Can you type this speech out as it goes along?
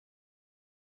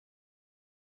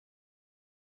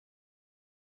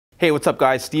Hey, what's up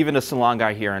guys? Steven, the Salon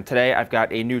Guy here, and today I've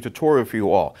got a new tutorial for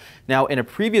you all. Now, in a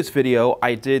previous video,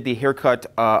 I did the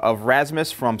haircut of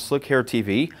Rasmus from Slikhaar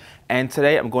TV, and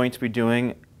today I'm going to be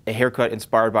doing a haircut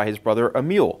inspired by his brother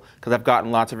Emil, because I've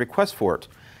gotten lots of requests for it.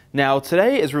 Now,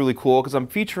 today is really cool because I'm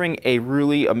featuring a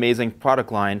really amazing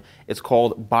product line. It's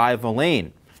called by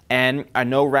Vilain. And I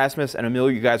know Rasmus and Emil,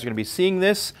 you guys are going to be seeing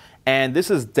this, and this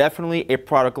is definitely a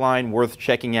product line worth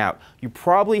checking out. You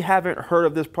probably haven't heard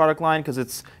of this product line because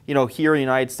it's, you know, here in the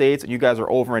United States and you guys are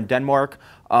over in Denmark.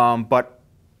 But,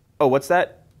 oh, what's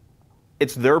that?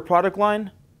 It's their product line?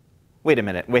 Wait a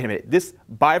minute. This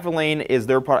by Vilain is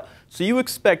their product. So you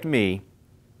expect me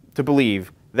to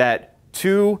believe that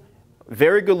two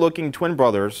very good-looking twin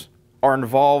brothers are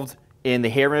involved in the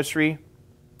hair industry?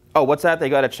 Oh, what's that? They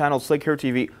got a channel, Slikhaar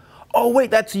TV. Oh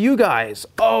wait, that's you guys.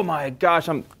 Oh my gosh,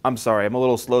 I'm sorry. I'm a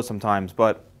little slow sometimes,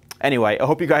 but anyway, I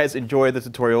hope you guys enjoy the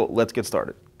tutorial. Let's get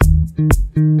started.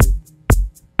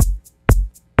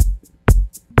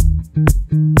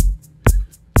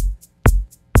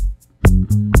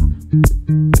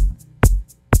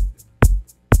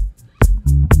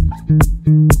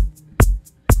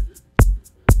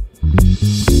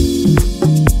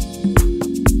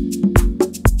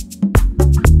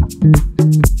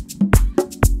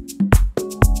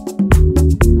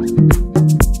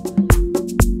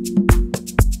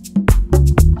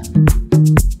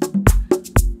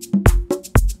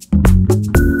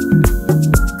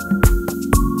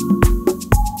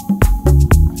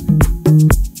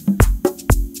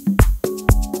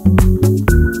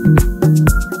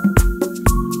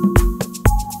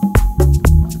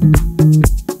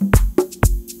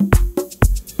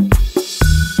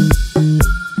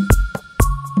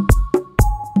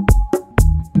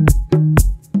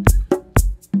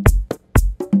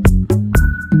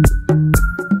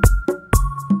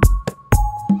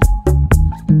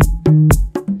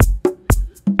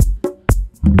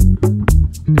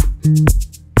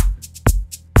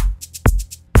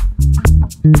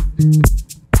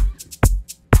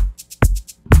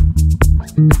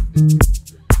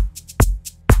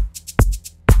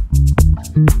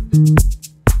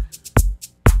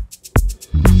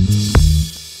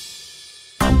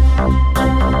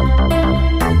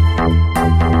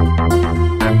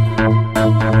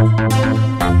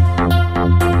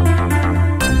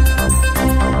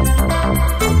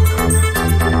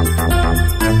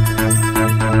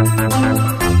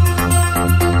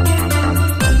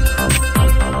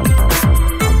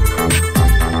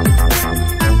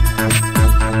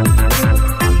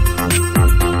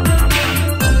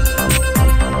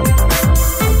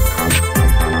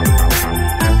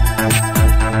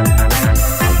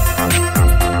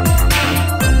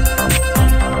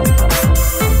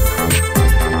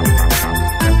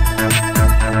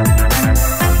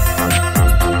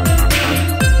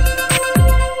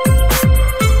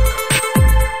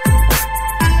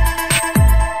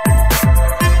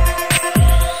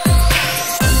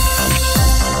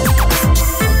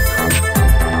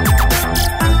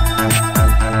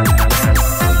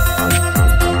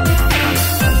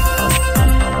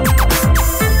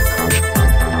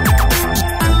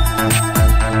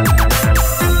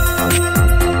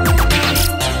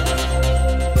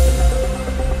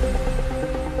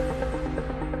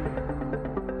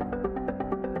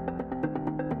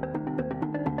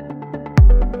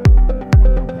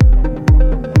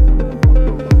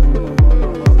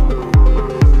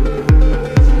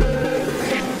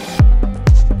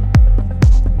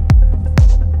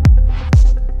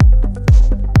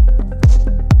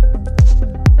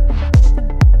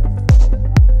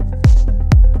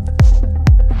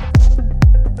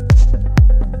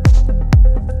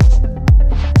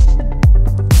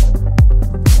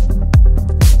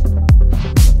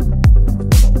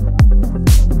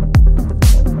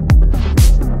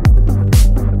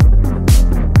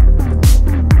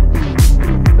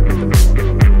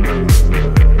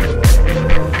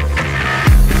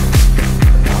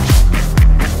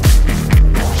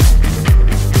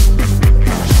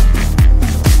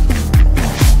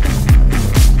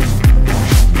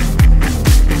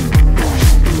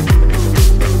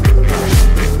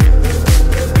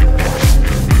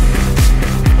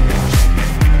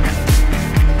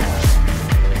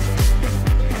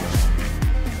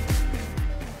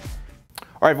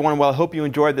 All right, everyone, well, I hope you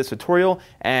enjoyed this tutorial,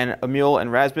 and Emil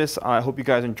and Rasmus, I hope you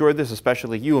guys enjoyed this,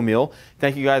 especially you, Emil.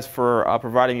 Thank you guys for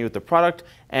providing me with the product,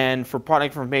 and for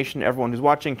product information, everyone who's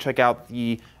watching, check out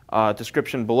the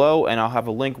description below, and I'll have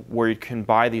a link where you can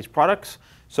buy these products.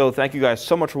 So thank you guys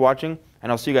so much for watching,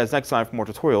 and I'll see you guys next time for more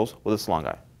tutorials with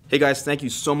TheSalonGuy. Hey guys, thank you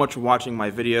so much for watching my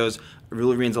videos. It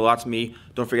really means a lot to me.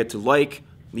 Don't forget to like,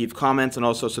 leave comments, and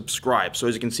also subscribe. So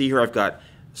as you can see here, I've got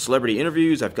celebrity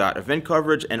interviews, I've got event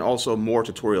coverage, and also more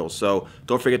tutorials. So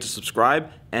don't forget to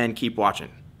subscribe and keep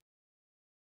watching.